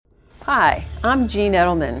Hi, I'm Jean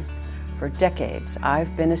Edelman. For decades,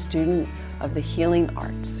 I've been a student of the healing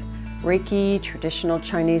arts: Reiki, traditional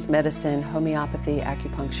Chinese medicine, homeopathy,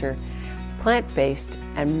 acupuncture, plant-based,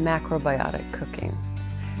 and macrobiotic cooking.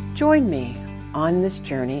 Join me on this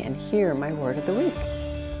journey and hear my word of the week.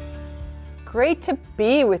 Great to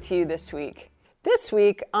be with you this week. This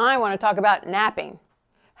week, I want to talk about napping.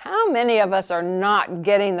 How many of us are not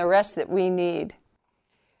getting the rest that we need?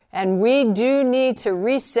 And we do need to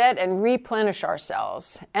reset and replenish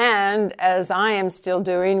ourselves. And, as I am still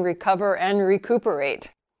doing, recover and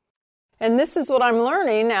recuperate. And this is what I'm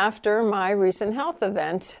learning after my recent health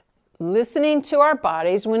event. Listening to our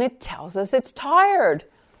bodies when it tells us it's tired.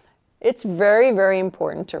 It's very, very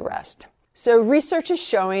important to rest. So research is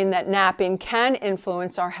showing that napping can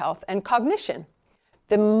influence our health and cognition.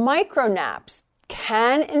 The micro naps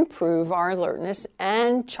can improve our alertness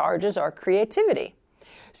and charges our creativity.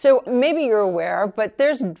 So maybe you're aware, but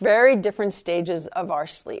there's very different stages of our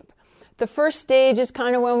sleep. The first stage is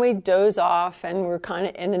kind of when we doze off and we're kind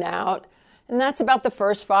of in and out. And that's about the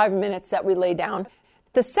first 5 minutes that we lay down.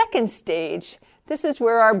 The second stage, this is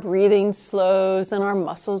where our breathing slows and our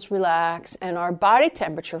muscles relax and our body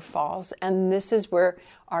temperature falls. And this is where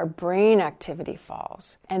our brain activity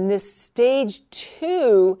falls. And this stage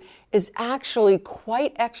 2 is actually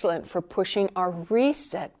quite excellent for pushing our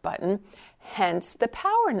reset button, hence the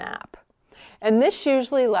power nap. And this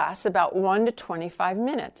usually lasts about 1 to 25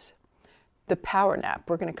 minutes. The power nap,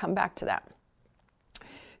 we're going to come back to that.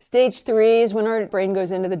 Stage 3 is when our brain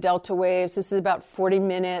goes into the delta waves. This is about 40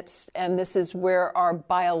 minutes, and this is where our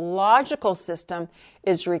biological system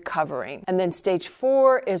is recovering. And then stage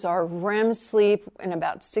 4 is our REM sleep, and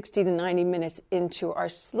about 60 to 90 minutes into our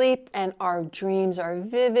sleep, and our dreams are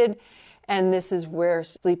vivid, and this is where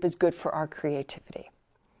sleep is good for our creativity.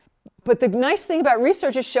 But the nice thing about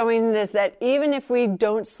research is showing is that even if we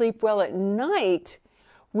don't sleep well at night,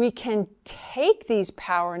 we can take these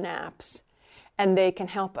power naps and they can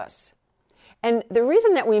help us. And the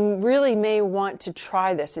reason that we really may want to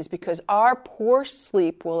try this is because our poor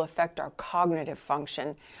sleep will affect our cognitive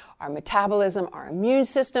function, our metabolism, our immune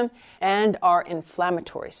system, and our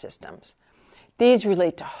inflammatory systems. These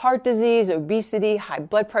relate to heart disease, obesity, high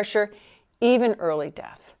blood pressure, even early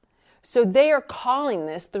death. So they are calling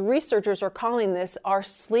this, the researchers are calling this our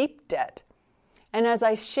sleep debt. And as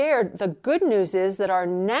I shared, the good news is that our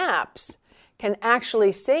naps can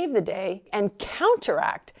actually save the day and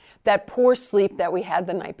counteract that poor sleep that we had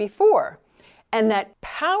the night before. And that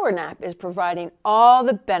power nap is providing all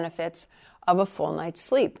the benefits of a full night's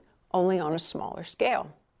sleep, only on a smaller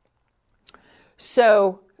scale.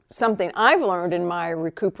 So something I've learned in my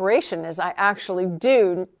recuperation is I actually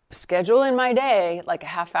do schedule in my day like a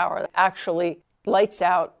half hour, actually lights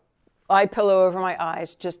out, eye pillow over my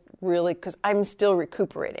eyes, just really because I'm still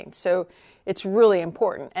recuperating. So it's really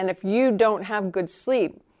important. And if you don't have good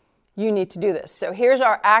sleep, you need to do this. So here's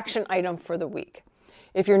our action item for the week.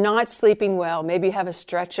 If you're not sleeping well, maybe you have a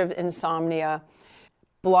stretch of insomnia,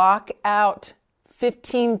 block out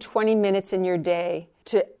 15, 20 minutes in your day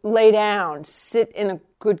to lay down, sit in a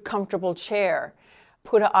good, comfortable chair,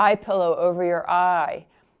 put an eye pillow over your eye,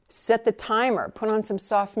 set the timer, put on some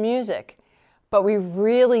soft music. But we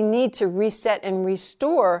really need to reset and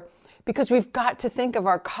restore because we've got to think of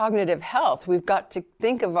our cognitive health. We've got to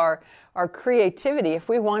think of our creativity. If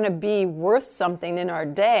we want to be worth something in our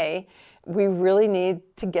day, we really need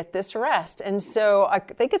to get this rest. And so I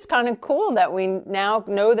think it's kind of cool that we now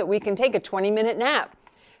know that we can take a 20-minute nap.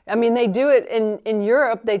 I mean, they do it in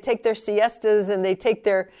Europe. They take their siestas and they take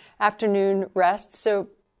their afternoon rests. So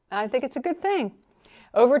I think it's a good thing.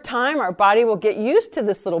 Over time, our body will get used to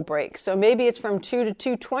this little break. So maybe it's from 2 to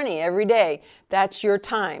 2:20 every day. That's your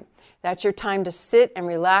time. That's your time to sit and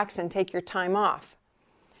relax and take your time off.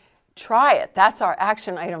 Try it. That's our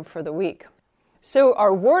action item for the week. So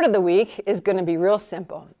our word of the week is going to be real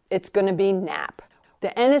simple. It's going to be nap.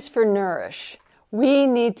 The N is for nourish. We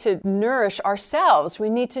need to nourish ourselves. We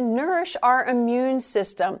need to nourish our immune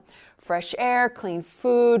system. Fresh air, clean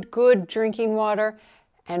food, good drinking water,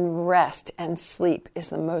 and rest and sleep is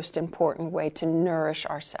the most important way to nourish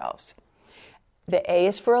ourselves. The A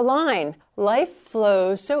is for align. Life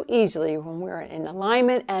flows so easily when we're in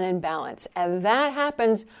alignment and in balance, and that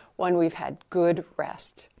happens when we've had good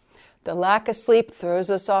rest. The lack of sleep throws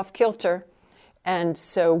us off kilter, and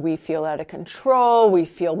so we feel out of control, we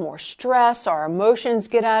feel more stress, our emotions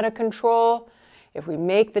get out of control. If we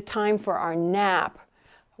make the time for our nap,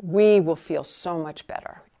 we will feel so much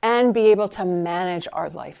better and be able to manage our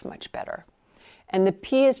life much better. And the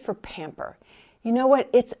P is for pamper. You know what?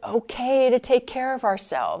 It's okay to take care of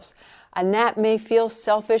ourselves. A nap may feel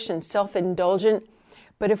selfish and self-indulgent,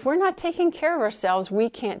 But if we're not taking care of ourselves, we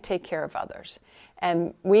can't take care of others.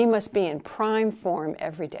 And we must be in prime form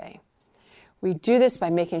every day. We do this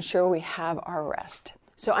by making sure we have our rest.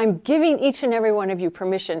 So I'm giving each and every one of you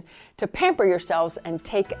permission to pamper yourselves and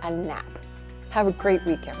take a nap. Have a great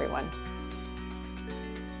week, everyone.